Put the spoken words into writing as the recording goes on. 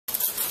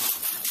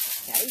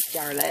Hi,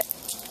 Charlotte.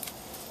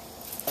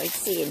 I'm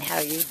seeing how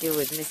you do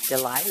with Miss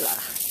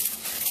Delilah.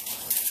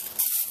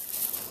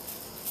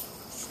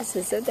 She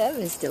says, "Oh, that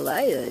Miss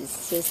Delilah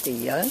is just a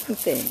young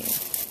thing."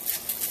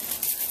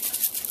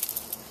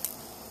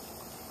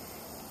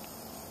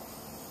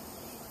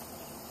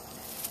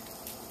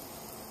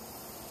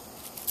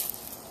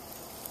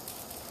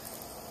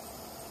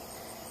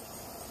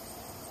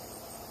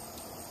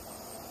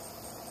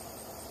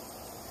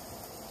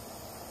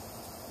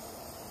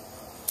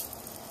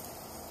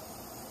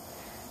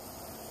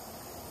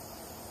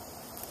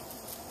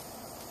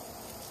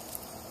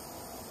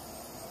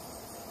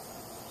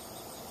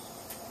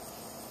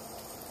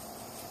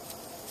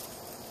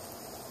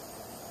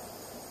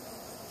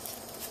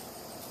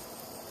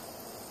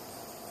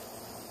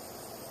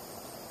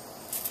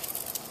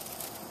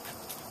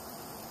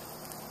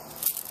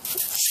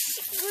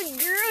 Good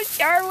girl,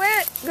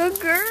 Charlotte. Good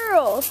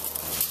girl.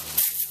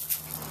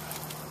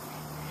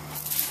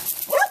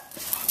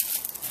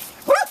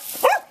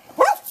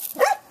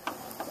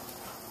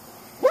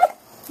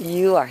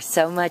 You are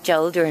so much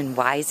older and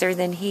wiser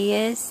than he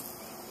is.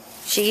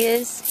 She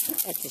is.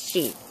 That's a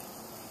sheep.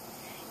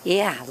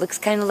 Yeah, looks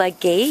kind of like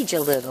Gage a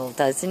little,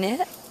 doesn't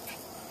it?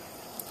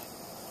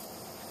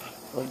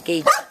 Well,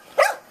 Gage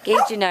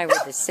and I were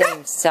the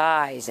same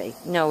size.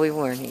 No, we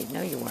weren't.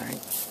 No, you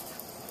weren't.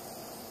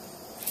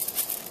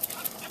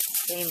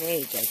 Same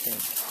age, I think.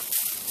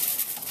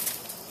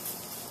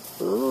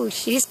 Ooh,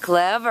 she's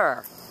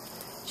clever.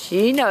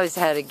 She knows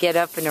how to get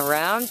up and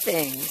around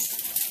things.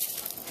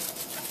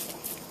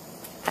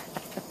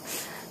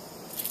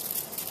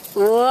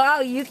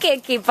 Wow, you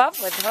can't keep up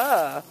with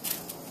her.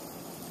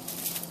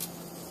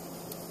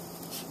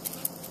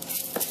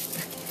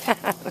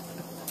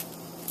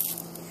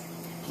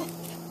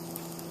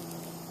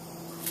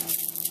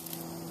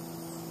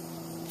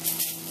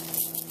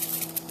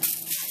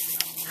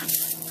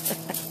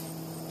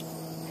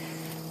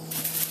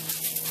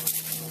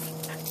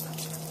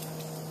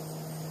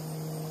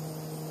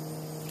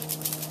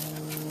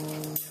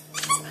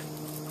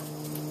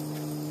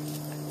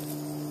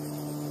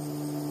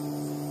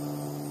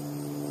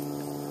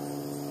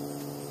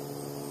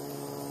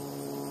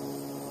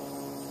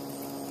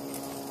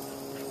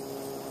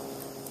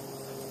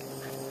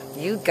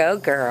 You go,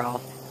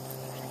 girl.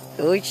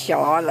 Ooh,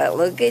 Charlotte,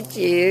 look at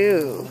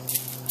you.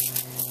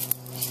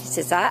 She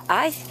says,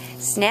 I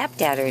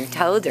snapped at her and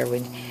told her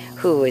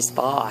who was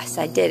boss.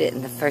 I did it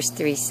in the first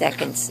 3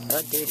 seconds.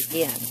 I'll do it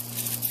again.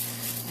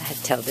 I had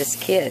to tell this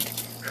kid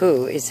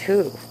who is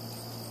who.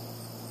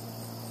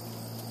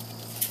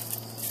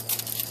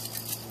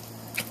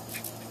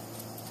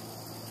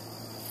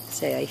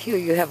 Say, I hear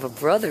you have a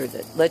brother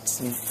that lets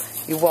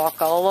you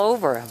walk all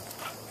over him.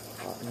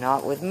 Well,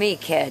 not with me,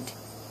 kid.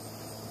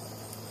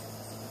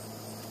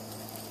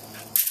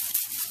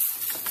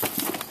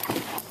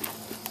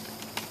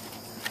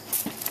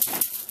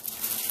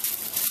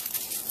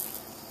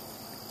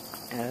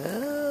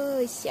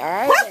 Oh,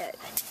 Charlotte.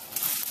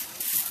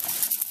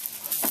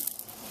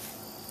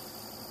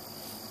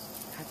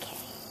 Okay.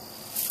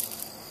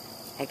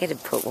 I gotta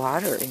put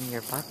water in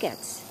your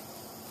buckets.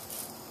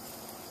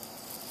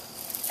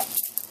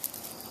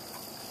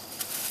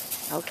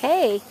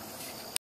 Okay.